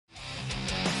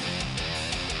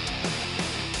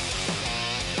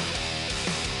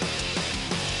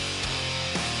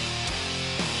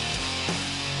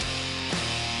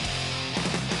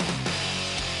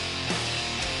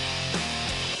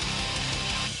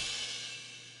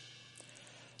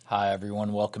Hi,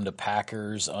 everyone. Welcome to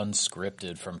Packers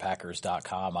Unscripted from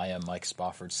Packers.com. I am Mike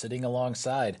Spofford, sitting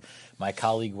alongside my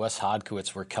colleague Wes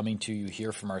Hodkiewicz. We're coming to you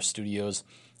here from our studios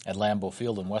at Lambeau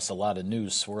Field. And Wes, a lot of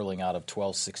news swirling out of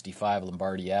 1265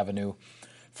 Lombardi Avenue.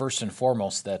 First and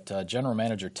foremost, that General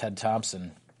Manager Ted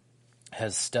Thompson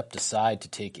has stepped aside to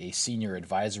take a senior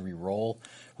advisory role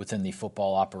within the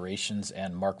football operations,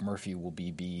 and Mark Murphy will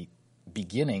be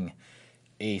beginning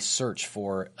a search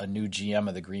for a new GM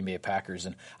of the Green Bay Packers.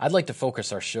 And I'd like to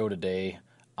focus our show today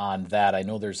on that. I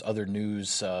know there's other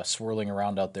news swirling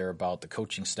around out there about the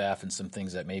coaching staff and some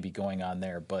things that may be going on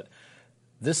there. But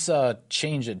this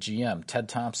change at GM, Ted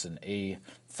Thompson, a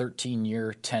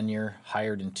 13-year tenure,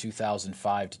 hired in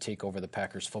 2005 to take over the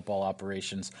Packers football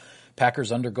operations.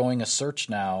 Packers undergoing a search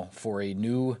now for a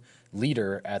new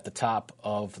leader at the top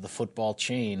of the football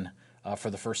chain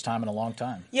for the first time in a long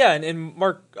time. Yeah, and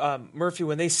Mark Murphy,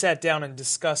 when they sat down and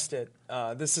discussed it,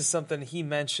 this is something he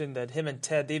mentioned that him and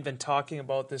Ted, they'd been talking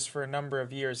about this for a number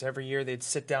of years. Every year they'd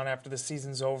sit down after the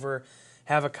season's over,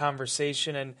 have a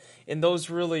conversation, and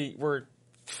those really were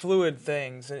fluid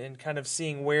things and kind of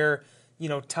seeing where,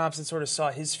 Thompson sort of saw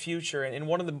his future. And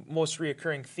one of the most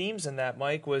reoccurring themes in that,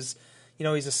 Mike, was,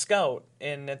 he's a scout,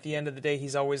 and at the end of the day,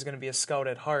 he's always going to be a scout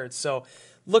at heart. So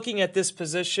looking at this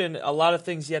position, a lot of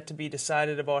things yet to be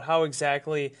decided about how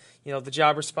exactly, the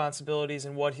job responsibilities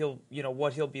and what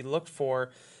he'll be looked for.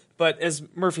 But as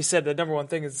Murphy said, the number one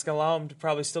thing is it's going to allow him to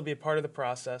probably still be a part of the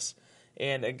process,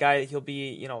 and a guy he'll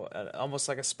be, almost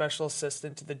like a special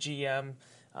assistant to the GM.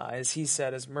 As he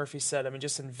said, as Murphy said,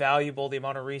 just invaluable, the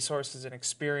amount of resources and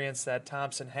experience that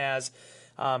Thompson has.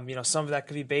 Some of that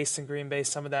could be based in Green Bay.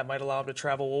 Some of that might allow him to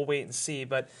travel. We'll wait and see.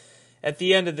 But at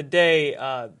the end of the day,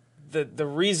 the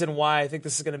reason why I think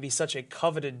this is going to be such a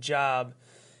coveted job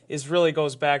is really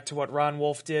goes back to what Ron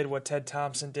Wolf did, what Ted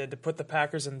Thompson did to put the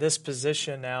Packers in this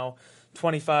position now,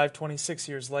 25, 26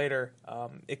 years later.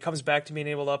 It comes back to being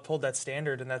able to uphold that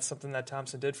standard, and that's something that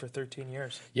Thompson did for 13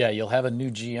 years. Yeah, you'll have a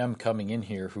new GM coming in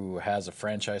here who has a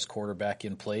franchise quarterback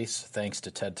in place, thanks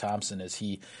to Ted Thompson, as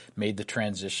he made the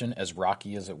transition, as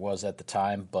rocky as it was at the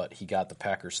time, but he got the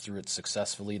Packers through it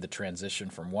successfully, the transition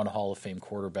from one Hall of Fame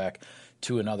quarterback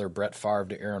to another, Brett Favre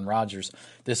to Aaron Rodgers.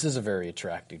 This is a very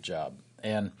attractive job.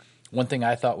 And one thing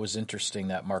I thought was interesting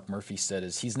that Mark Murphy said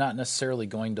is he's not necessarily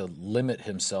going to limit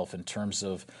himself in terms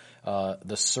of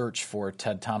the search for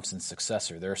Ted Thompson's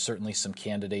successor. There are certainly some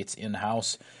candidates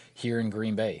in-house here in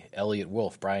Green Bay. Elliott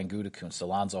Wolf, Brian Gutekunst,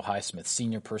 Alonzo Highsmith,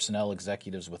 senior personnel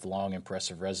executives with long,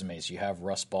 impressive resumes. You have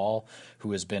Russ Ball,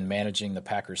 who has been managing the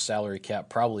Packers salary cap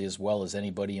probably as well as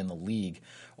anybody in the league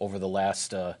over the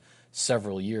last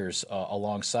several years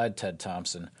alongside Ted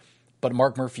Thompson. But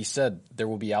Mark Murphy said there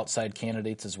will be outside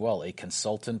candidates as well. A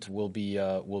consultant will be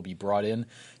brought in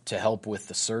to help with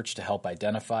the search, to help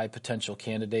identify potential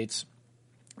candidates.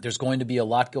 There's going to be a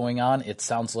lot going on. It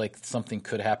sounds like something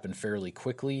could happen fairly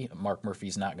quickly. Mark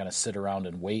Murphy's not going to sit around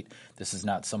and wait. This is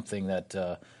not something that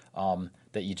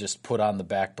that you just put on the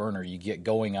back burner. You get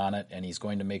going on it, and he's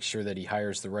going to make sure that he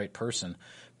hires the right person.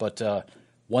 But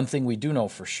one thing we do know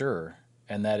for sure,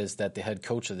 and that is that the head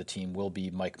coach of the team will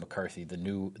be Mike McCarthy, the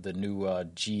new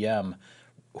GM.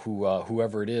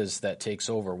 Whoever it is that takes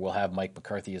over will have Mike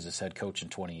McCarthy as his head coach in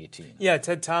 2018. Yeah,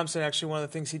 Ted Thompson, actually one of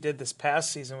the things he did this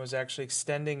past season was actually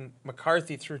extending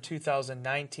McCarthy through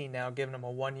 2019 now, giving him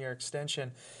a one-year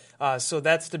extension. So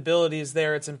that stability is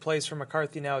there. It's in place for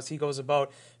McCarthy now as he goes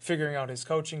about figuring out his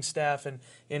coaching staff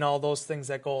and all those things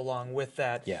that go along with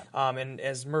that. Yeah. And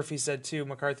as Murphy said, too,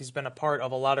 McCarthy's been a part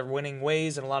of a lot of winning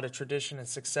ways and a lot of tradition and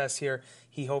success here.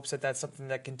 He hopes that that's something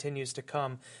that continues to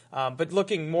come. But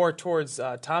looking more towards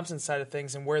Thompson's side of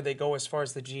things and where they go as far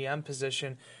as the GM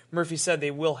position, Murphy said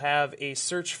they will have a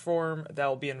search firm that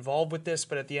will be involved with this,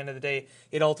 but at the end of the day,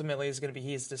 it ultimately is going to be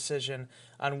his decision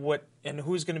on what and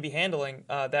who's going to be handling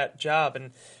that job.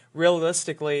 And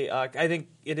realistically, I think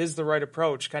it is the right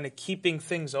approach, kind of keeping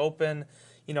things open,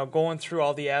 going through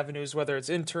all the avenues, whether it's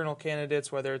internal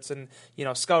candidates, whether it's in,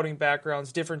 scouting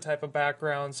backgrounds, different type of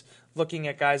backgrounds, looking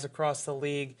at guys across the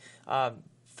league.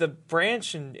 The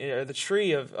branch and the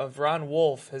tree of Ron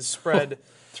Wolf has spread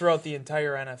throughout the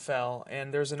entire NFL,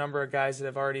 and there's a number of guys that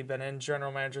have already been in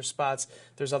general manager spots.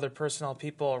 There's other personnel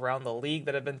people around the league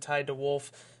that have been tied to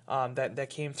Wolf that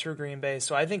came through Green Bay.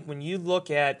 So I think when you look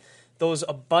at those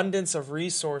abundance of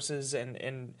resources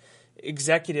and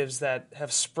executives that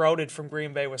have sprouted from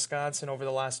Green Bay, Wisconsin over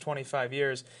the last 25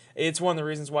 years, it's one of the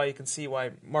reasons why you can see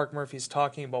why Mark Murphy's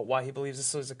talking about why he believes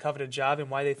this is a coveted job and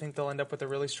why they think they'll end up with a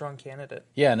really strong candidate.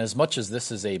 Yeah, and as much as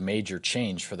this is a major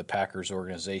change for the Packers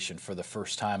organization for the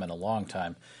first time in a long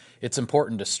time, it's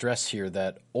important to stress here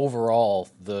that overall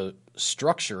the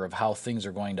structure of how things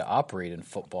are going to operate in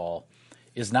football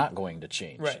is not going to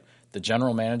change. Right. The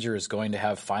general manager is going to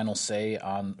have final say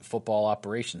on football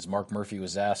operations. Mark Murphy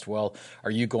was asked, well,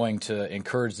 are you going to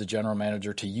encourage the general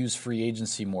manager to use free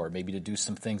agency more, maybe to do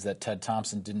some things that Ted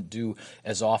Thompson didn't do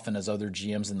as often as other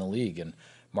GMs in the league? And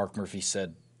Mark Murphy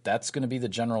said, that's going to be the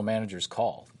general manager's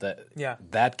call.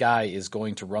 That guy is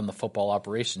going to run the football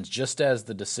operations, just as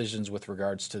the decisions with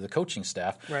regards to the coaching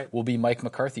staff will be Mike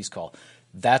McCarthy's call.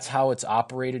 That's how it's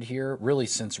operated here, really,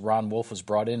 since Ron Wolf was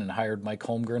brought in and hired Mike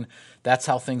Holmgren. That's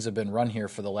how things have been run here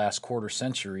for the last quarter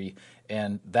century,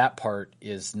 and that part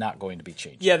is not going to be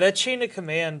changed. Yeah, that chain of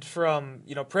command from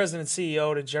president,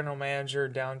 CEO to general manager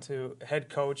down to head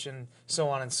coach and so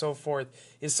on and so forth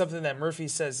is something that Murphy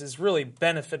says has really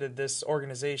benefited this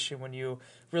organization when you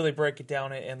really break it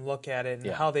down and look at it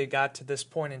and how they got to this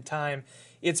point in time.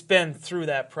 It's been through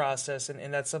that process,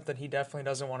 and that's something he definitely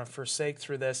doesn't want to forsake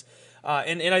through this.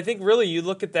 And I think really you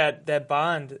look at that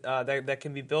bond that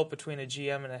can be built between a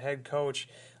GM and a head coach,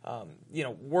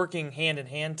 working hand in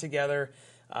hand together.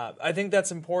 I think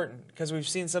that's important because we've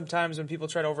seen sometimes when people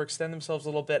try to overextend themselves a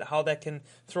little bit how that can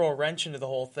throw a wrench into the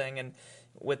whole thing. And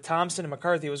with Thompson and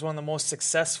McCarthy, it was one of the most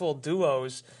successful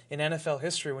duos in NFL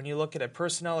history when you look at a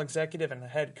personnel executive and a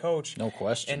head coach. No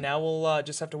question. And now we'll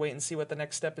just have to wait and see what the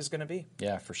next step is going to be.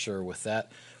 Yeah, for sure. With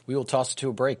that, we will toss it to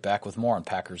a break. Back with more on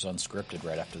Packers Unscripted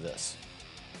right after this.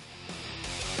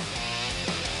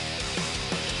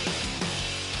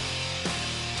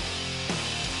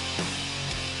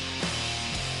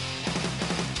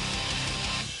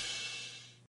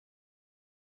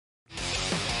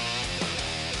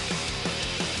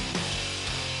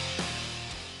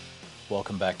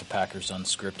 Welcome back to Packers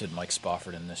Unscripted. Mike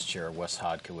Spofford in this chair, Wes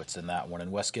Hodkiewicz in that one. And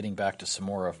Wes, getting back to some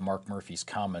more of Mark Murphy's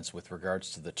comments with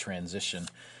regards to the transition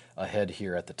ahead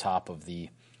here at the top of the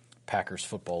Packers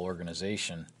football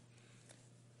organization.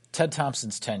 Ted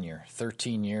Thompson's tenure,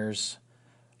 13 years,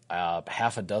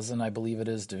 half a dozen, I believe it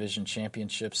is, division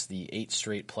championships, the 8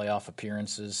 straight playoff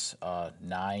appearances,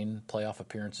 9 playoff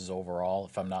appearances overall,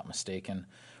 if I'm not mistaken.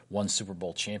 1 Super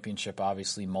Bowl championship,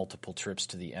 obviously, multiple trips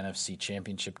to the NFC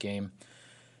championship game.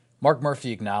 Mark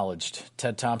Murphy acknowledged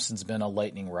Ted Thompson's been a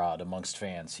lightning rod amongst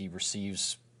fans. He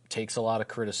takes a lot of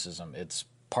criticism. It's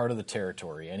part of the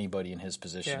territory. Anybody in his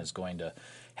position is going to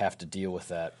have to deal with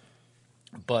that.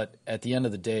 But at the end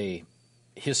of the day,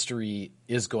 history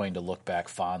is going to look back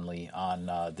fondly on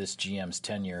this GM's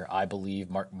tenure. I believe,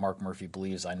 Mark Murphy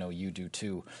believes, I know you do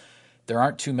too, there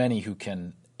aren't too many who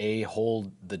can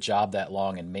hold the job that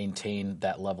long and maintain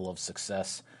that level of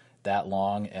success that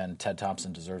long, and Ted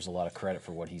Thompson deserves a lot of credit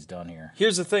for what he's done here.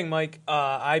 Here's the thing, Mike.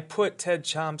 I put Ted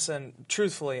Thompson,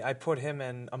 truthfully, I put him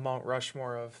in a Mount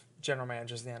Rushmore of general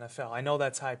managers in the NFL. I know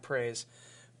that's high praise,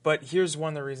 but here's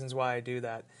one of the reasons why I do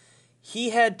that. He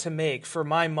had to make, for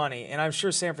my money, and I'm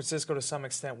sure San Francisco to some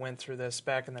extent went through this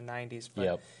back in the 90s,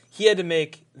 but he had to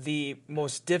make the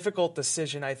most difficult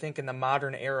decision, I think, in the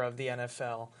modern era of the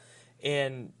NFL.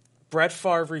 In Brett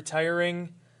Favre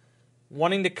retiring,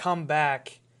 wanting to come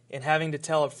back, and having to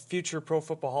tell a future Pro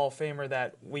Football Hall of Famer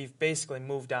that we've basically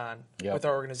moved on with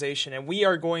our organization. And we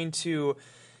are going to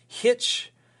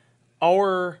hitch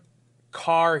our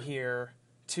car here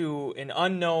to an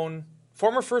unknown,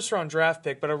 former first-round draft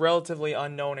pick, but a relatively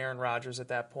unknown Aaron Rodgers at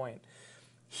that point.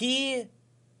 He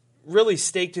really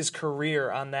staked his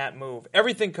career on that move.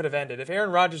 Everything could have ended. If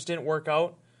Aaron Rodgers didn't work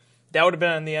out, that would have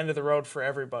been on the end of the road for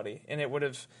everybody, and it would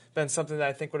have been something that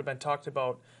I think would have been talked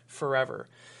about forever.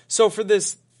 So for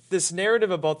this narrative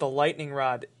about the lightning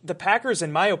rod, the Packers,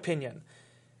 in my opinion,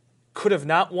 could have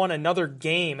not won another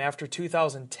game after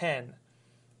 2010,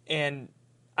 and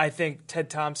I think Ted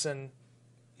Thompson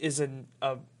is in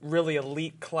a really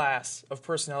elite class of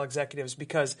personnel executives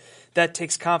because that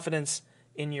takes confidence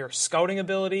in your scouting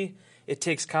ability, it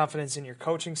takes confidence in your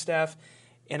coaching staff,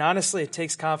 and honestly, it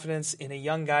takes confidence in a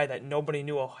young guy that nobody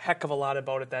knew a heck of a lot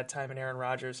about at that time in Aaron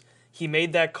Rodgers. He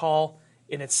made that call,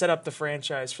 and it set up the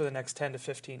franchise for the next 10 to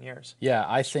 15 years. Yeah,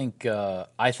 I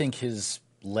think his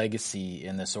legacy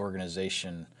in this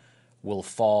organization will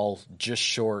fall just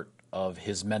short of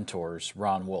his mentors,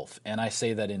 Ron Wolf. And I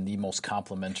say that in the most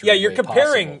complimentary way you're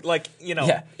comparing, possible.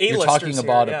 A-listers you're talking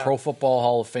about here, a Pro Football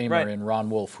Hall of Famer in Ron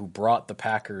Wolf who brought the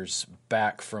Packers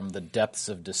back from the depths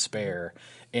of despair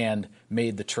and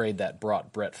made the trade that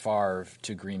brought Brett Favre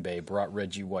to Green Bay, brought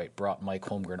Reggie White, brought Mike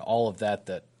Holmgren, all of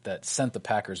that sent the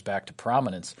Packers back to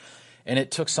prominence. And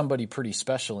it took somebody pretty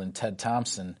special in Ted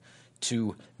Thompson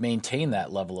to maintain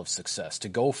that level of success, to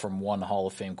go from one Hall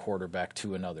of Fame quarterback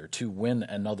to another, to win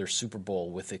another Super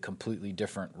Bowl with a completely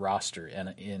different roster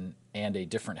and a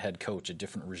different head coach, a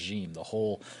different regime, the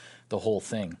whole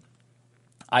thing.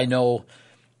 I know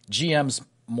GMs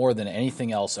more than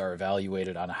anything else are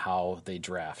evaluated on how they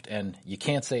draft, and you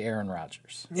can't say Aaron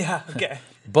Rodgers. Yeah, okay.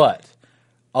 But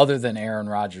other than Aaron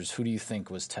Rodgers, who do you think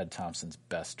was Ted Thompson's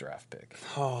best draft pick?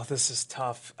 Oh, this is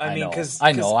tough. I know. Because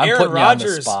I'm Aaron putting Rodgers, you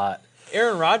on the spot.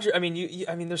 Aaron Rodgers. I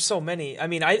mean, there's so many. I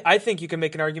mean, I think you can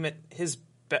make an argument his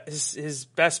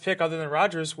best pick, other than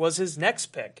Rodgers, was his next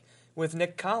pick with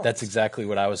Nick Collins. That's exactly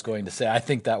what I was going to say. I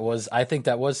think that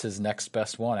was his next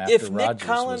best one after if Rodgers. Nick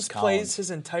Collins plays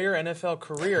his entire NFL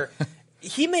career,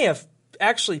 he may have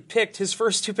actually picked his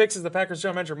first two picks as the Packers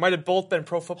general manager might have both been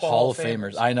Pro Football Hall of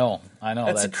Famers. I know.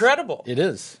 That's incredible. It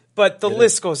is. But the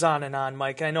list goes on and on,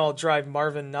 Mike. I know I'll drive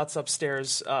Marvin nuts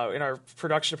upstairs in our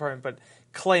production department, but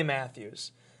Clay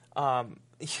Matthews.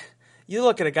 You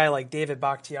look at a guy like David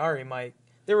Bakhtiari, Mike.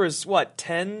 There was,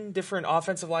 10 different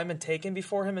offensive linemen taken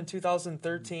before him in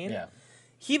 2013? Yeah.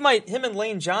 Him and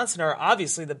Lane Johnson are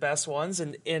obviously the best ones,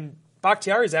 and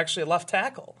Bakhtiari is actually a left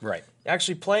tackle. Right.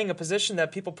 Actually playing a position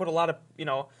that people put a lot of,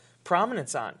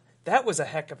 prominence on. That was a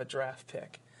heck of a draft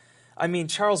pick. I mean,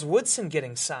 Charles Woodson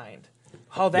getting signed.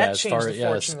 How that changed the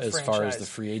fortune of the franchise. As far as the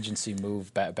free agency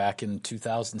move back in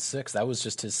 2006, that was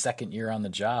just his second year on the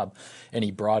job, and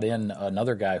he brought in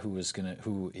another guy who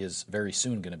is very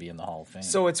soon going to be in the Hall of Fame.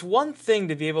 So it's one thing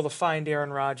to be able to find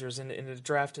Aaron Rodgers and to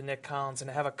draft a Nick Collins and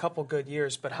to have a couple good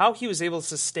years, but how he was able to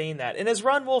sustain that. And as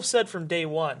Ron Wolf said from day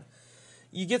one,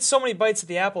 you get so many bites at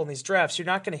the apple in these drafts, you're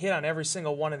not going to hit on every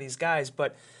single one of these guys,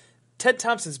 but Ted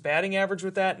Thompson's batting average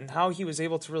with that and how he was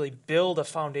able to really build a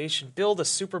foundation, build a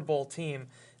Super Bowl team,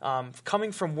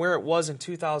 coming from where it was in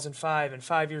 2005 and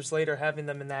 5 years later having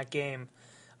them in that game,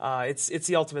 it's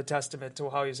the ultimate testament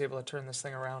to how he was able to turn this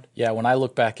thing around. Yeah, when I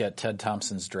look back at Ted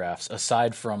Thompson's drafts,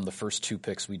 aside from the first two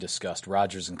picks we discussed,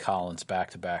 Rodgers and Collins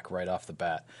back-to-back right off the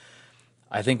bat,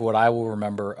 I think what I will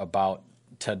remember about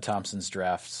Ted Thompson's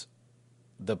drafts,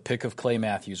 the pick of Clay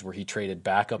Matthews where he traded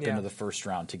back up into the first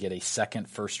round to get a second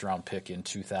first-round pick in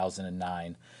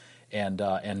 2009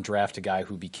 and draft a guy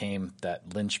who became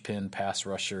that linchpin pass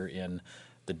rusher in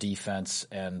the defense,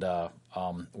 and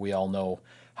we all know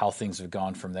how things have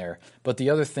gone from there. But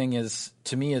the other thing is,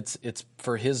 to me, it's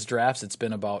for his drafts, it's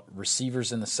been about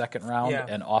receivers in the second round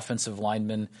and offensive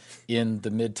linemen in the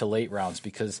mid to late rounds,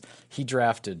 because he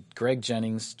drafted Greg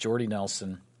Jennings, Jordy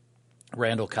Nelson,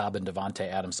 Randall Cobb, and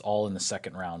Devontae Adams all in the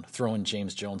second round, throwing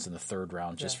James Jones in the third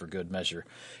round just for good measure.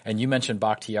 And you mentioned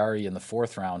Bakhtiari in the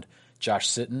fourth round. Josh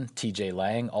Sitton, T.J.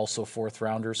 Lang, also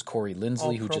fourth-rounders. Corey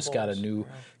Linsley, who just got a new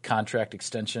contract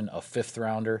extension, a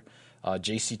fifth-rounder.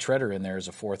 J.C. Treader in there is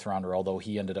a fourth-rounder, although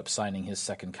he ended up signing his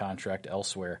second contract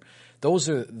elsewhere. Those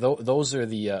are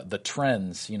the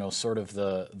trends, sort of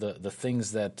the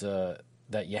things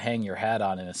that you hang your hat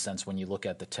on, in a sense, when you look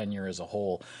at the tenure as a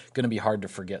whole. Going to be hard to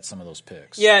forget some of those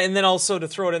picks. Yeah, and then also to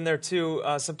throw it in there too,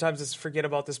 sometimes it's forget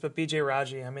about this, but B.J.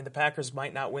 Raji, I mean, the Packers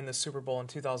might not win the Super Bowl in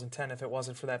 2010 if it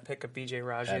wasn't for that pick of B.J.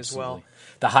 Raji as well.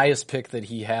 The highest pick that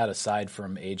he had, aside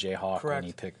from A.J. Hawk, Correct. when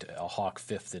he picked a Hawk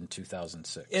fifth in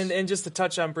 2006. And just to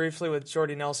touch on briefly with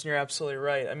Jordy Nelson, you're absolutely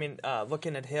right. I mean,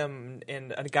 looking at him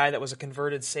and a guy that was a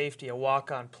converted safety, a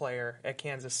walk-on player at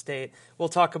Kansas State, we'll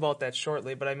talk about that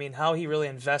shortly, but I mean, how he really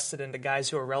invested into guys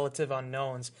who are relative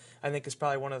unknowns, I think is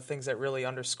probably one of the things that really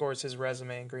underscores his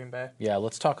resume in Green Bay. Yeah,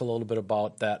 let's talk a little bit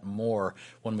about that more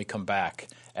when we come back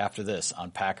after this on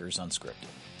Packers Unscripted.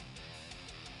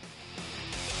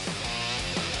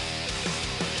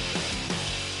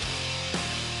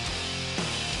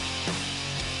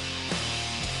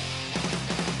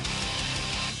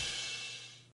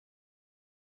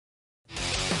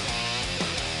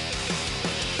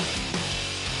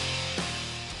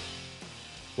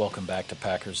 Welcome back to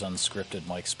Packers Unscripted.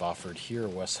 Mike Spofford here,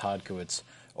 Wes Hodkiewicz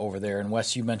over there. And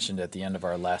Wes, you mentioned at the end of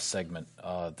our last segment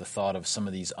the thought of some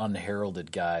of these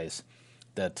unheralded guys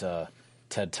that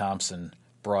Ted Thompson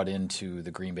brought into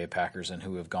the Green Bay Packers and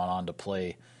who have gone on to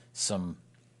play some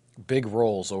big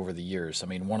roles over the years. I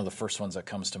mean, one of the first ones that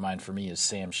comes to mind for me is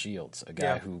Sam Shields, a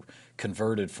guy who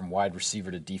converted from wide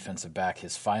receiver to defensive back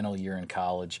his final year in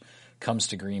college, comes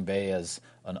to Green Bay as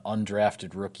an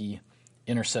undrafted rookie,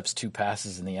 intercepts two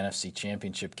passes in the NFC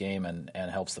Championship game and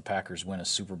helps the Packers win a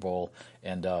Super Bowl,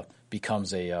 and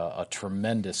becomes a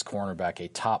tremendous cornerback, a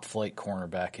top-flight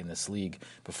cornerback in this league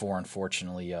before,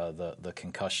 unfortunately, the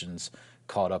concussions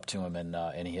caught up to him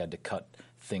and he had to cut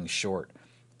things short.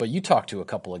 But you talk to a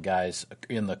couple of guys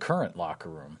in the current locker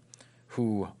room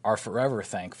who are forever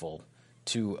thankful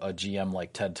to a GM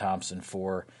like Ted Thompson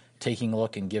for taking a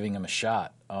look and giving him a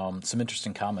shot. Some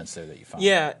interesting comments there that you found.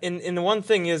 Yeah, and the one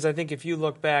thing is, I think if you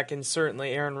look back, and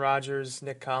certainly Aaron Rodgers,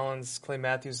 Nick Collins, Clay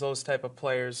Matthews, those type of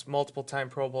players, multiple-time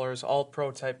Pro Bowlers,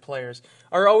 all-pro type players,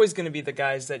 are always going to be the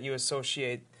guys that you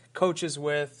associate coaches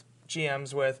with,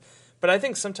 GMs with. But I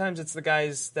think sometimes it's the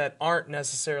guys that aren't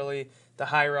necessarily the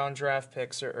high-round draft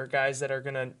picks or guys that are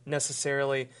going to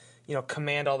necessarily,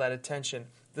 command all that attention.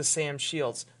 The Sam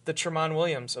Shields, the Tramon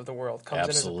Williams of the world comes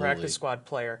Absolutely. in as a practice squad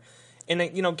player. And,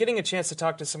 getting a chance to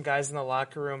talk to some guys in the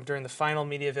locker room during the final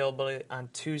media availability on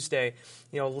Tuesday,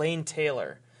 Lane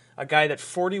Taylor, a guy that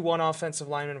 41 offensive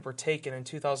linemen were taken in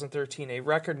 2013, a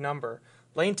record number.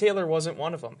 Lane Taylor wasn't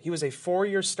one of them. He was a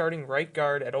 4-year starting right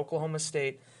guard at Oklahoma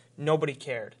State. Nobody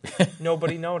cared.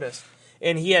 Nobody noticed.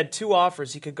 And he had 2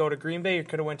 offers. He could go to Green Bay or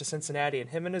could have went to Cincinnati. And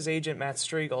him and his agent, Matt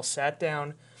Striegel, sat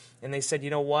down and they said, you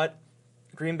know what?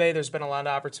 Green Bay, there's been a lot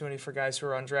of opportunity for guys who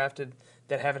are undrafted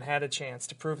that haven't had a chance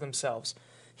to prove themselves.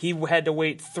 He had to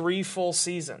wait 3 full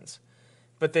seasons,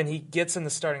 but then he gets in the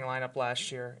starting lineup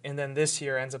last year, and then this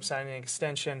year ends up signing an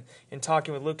extension. And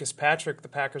talking with Lucas Patrick, the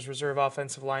Packers' reserve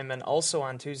offensive lineman, also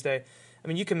on Tuesday, I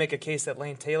mean, you can make a case that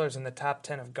Lane Taylor's in the top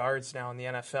 10 of guards now in the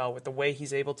NFL with the way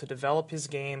he's able to develop his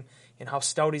game and how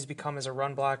stout he's become as a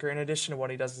run blocker in addition to what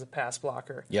he does as a pass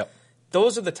blocker. Yep.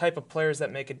 Those are the type of players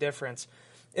that make a difference.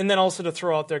 And then also to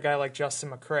throw out there a guy like Justin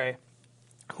McCray,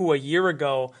 who a year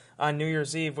ago on New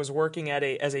Year's Eve was working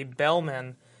as a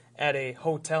bellman at a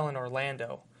hotel in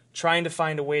Orlando, trying to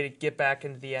find a way to get back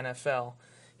into the NFL.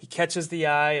 He catches the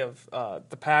eye of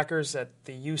the Packers at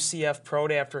the UCF Pro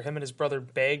Day after him and his brother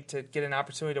begged to get an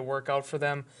opportunity to work out for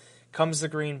them. Comes to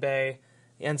Green Bay,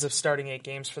 ends up starting 8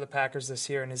 games for the Packers this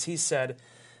year. And as he said,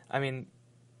 I mean,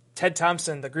 Ted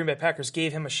Thompson, the Green Bay Packers,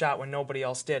 gave him a shot when nobody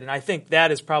else did. And I think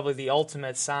that is probably the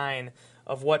ultimate sign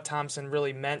of what Thompson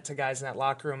really meant to guys in that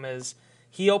locker room is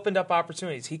he opened up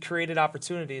opportunities. He created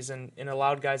opportunities and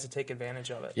allowed guys to take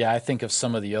advantage of it. Yeah, I think of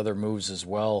some of the other moves as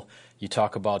well. You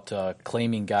talk about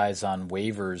claiming guys on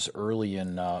waivers early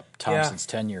in Thompson's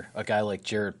tenure. A guy like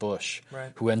Jarrett Bush,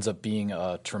 right, who ends up being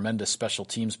a tremendous special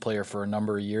teams player for a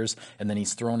number of years, and then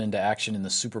he's thrown into action in the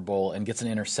Super Bowl and gets an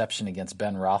interception against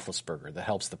Ben Roethlisberger that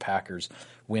helps the Packers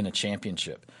win a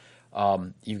championship.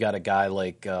 You've got a guy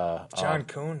like John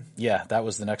Kuhn. Yeah, that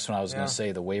was the next one I was going to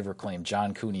say, the waiver claim.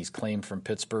 John Kuhn, he's claimed from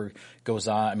Pittsburgh, goes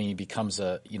on. I mean, he becomes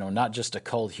not just a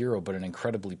cult hero, but an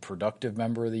incredibly productive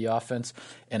member of the offense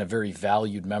and a very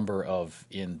valued member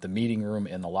in the meeting room,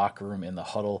 in the locker room, in the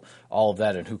huddle, all of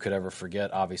that. And who could ever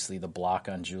forget, obviously, the block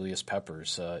on Julius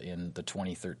Peppers in the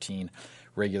 2013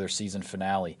 regular season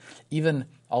finale. Even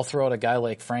I'll throw out a guy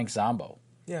like Frank Zombo.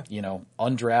 Yeah.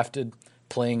 Undrafted,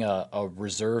 playing a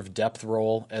reserve depth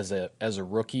role as a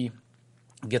rookie,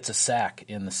 gets a sack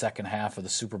in the second half of the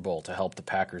Super Bowl to help the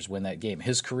Packers win that game.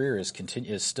 His career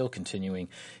is still continuing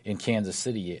in Kansas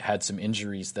City. He had some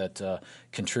injuries that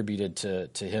contributed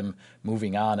to him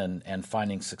moving on and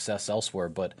finding success elsewhere,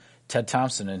 but Ted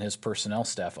Thompson and his personnel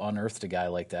staff unearthed a guy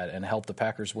like that and helped the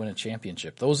Packers win a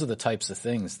championship. Those are the types of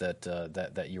things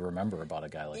that you remember about a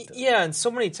guy like that. Yeah, and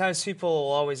so many times people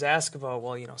will always ask about,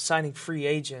 signing free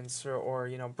agents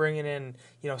or bringing in,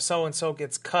 so-and-so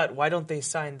gets cut. Why don't they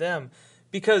sign them?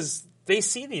 Because they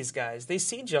see these guys. They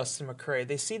see Justin McCray.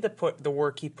 They see the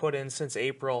work he put in since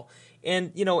April.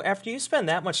 And, after you spend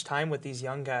that much time with these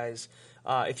young guys,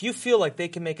 if you feel like they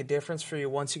can make a difference for you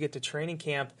once you get to training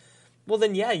camp, well,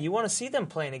 then, yeah, you want to see them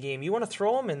playing a game. You want to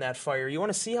throw them in that fire. You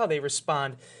want to see how they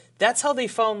respond. That's how they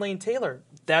found Lane Taylor.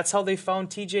 That's how they found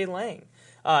T.J. Lang.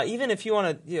 Even if you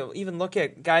want to, even look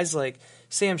at guys like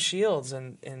Sam Shields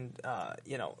and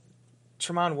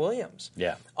Tramon Williams.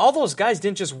 Yeah. All those guys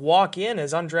didn't just walk in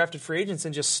as undrafted free agents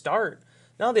and just start.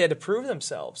 No, they had to prove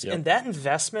themselves. Yep. And that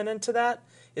investment into that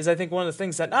is, I think, one of the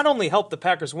things that not only helped the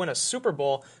Packers win a Super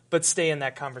Bowl, but stay in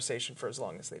that conversation for as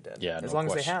long as they did. Yeah, as long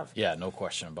as they have. Yeah, no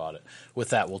question about it.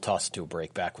 With that, we'll toss it to a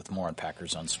break. Back with more on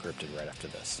Packers Unscripted right after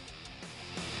this.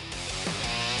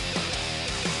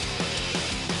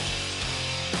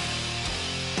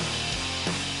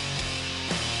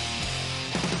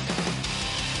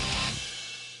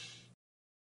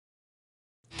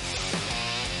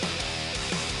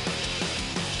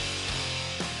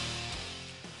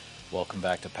 Welcome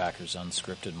back to Packers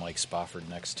Unscripted. Mike Spofford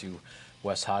next to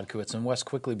Wes Hodkiewicz. And Wes,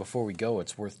 quickly before we go,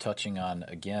 it's worth touching on,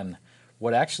 again,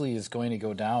 what actually is going to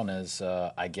go down as,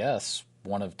 I guess,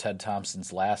 one of Ted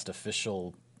Thompson's last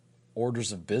official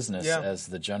orders of business as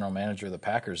the general manager of the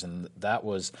Packers. And that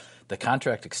was the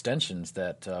contract extensions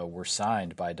that were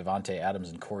signed by Davante Adams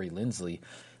and Corey Linsley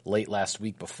late last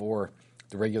week before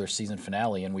the regular season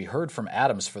finale. And we heard from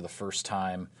Adams for the first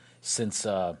time since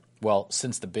Well,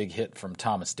 since the big hit from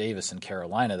Thomas Davis in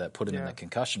Carolina that put him in the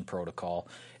concussion protocol,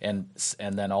 and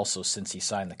then also since he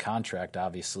signed the contract,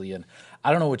 obviously. And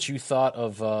I don't know what you thought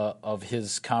of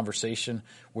his conversation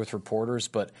with reporters,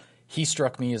 but he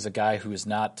struck me as a guy who is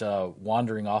not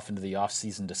wandering off into the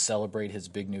offseason to celebrate his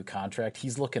big new contract.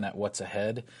 He's looking at what's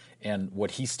ahead and what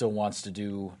he still wants to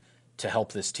do to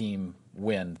help this team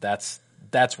win. That's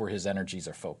where his energies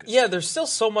are focused. Yeah, there's still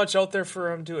so much out there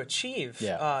for him to achieve.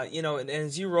 Yeah. And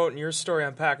as you wrote in your story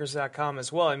on Packers.com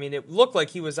as well, I mean, it looked like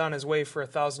he was on his way for a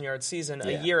 1,000-yard season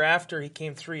a year after he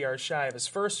came 3 yards shy of his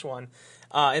first one.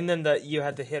 And then you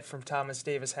had the hit from Thomas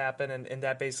Davis happen, and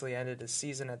that basically ended his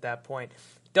season at that point.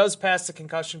 Does pass the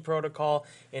concussion protocol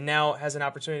and now has an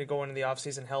opportunity to go into the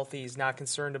offseason healthy. He's not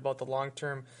concerned about the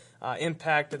long-term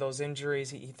impact of those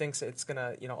injuries. He thinks it's going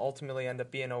to ultimately end up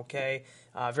being okay.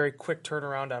 Very quick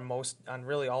turnaround on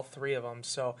really all three of them.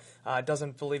 So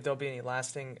doesn't believe there'll be any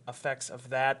lasting effects of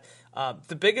that.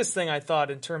 The biggest thing I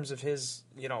thought in terms of his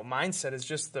mindset is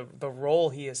just the role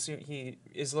he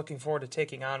is looking forward to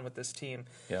taking on with this team.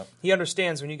 Yep. He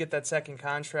understands when you get that second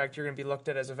contract, you're going to be looked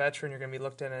at as a veteran, you're going to be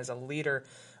looked at as a leader,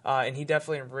 and he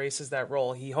definitely embraces that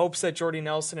role. He hopes that Jordy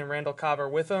Nelson and Randall Cobb are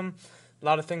with him. A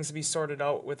lot of things to be sorted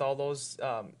out with all those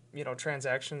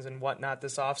transactions and whatnot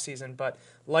this offseason, but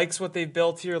likes what they've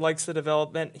built here, likes the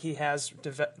development he has,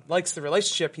 likes the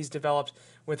relationship he's developed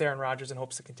with Aaron Rodgers and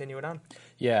hopes to continue it on.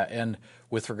 Yeah, and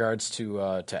with regards to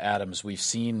Adams, we've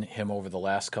seen him over the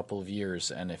last couple of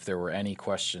years, and if there were any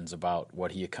questions about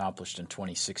what he accomplished in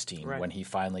 2016 when he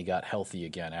finally got healthy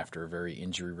again after a very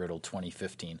injury-riddled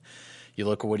 2015, you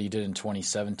look at what he did in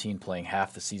 2017, playing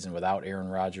half the season without Aaron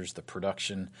Rodgers, the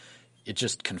production, it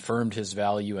just confirmed his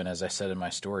value, and as I said in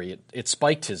my story, it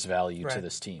spiked his value to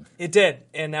this team. It did,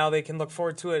 and now they can look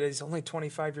forward to it. He's only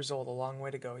 25 years old, a long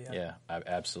way to go yet. Yeah,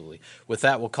 absolutely. With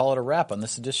that, we'll call it a wrap on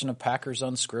this edition of Packers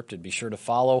Unscripted. Be sure to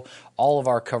follow all of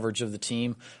our coverage of the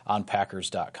team on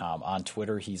Packers.com. On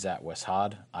Twitter, he's at Wes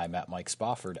Hod. I'm at Mike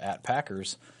Spofford at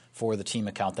Packers for the team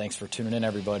account. Thanks for tuning in,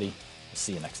 everybody. We'll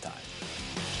see you next time.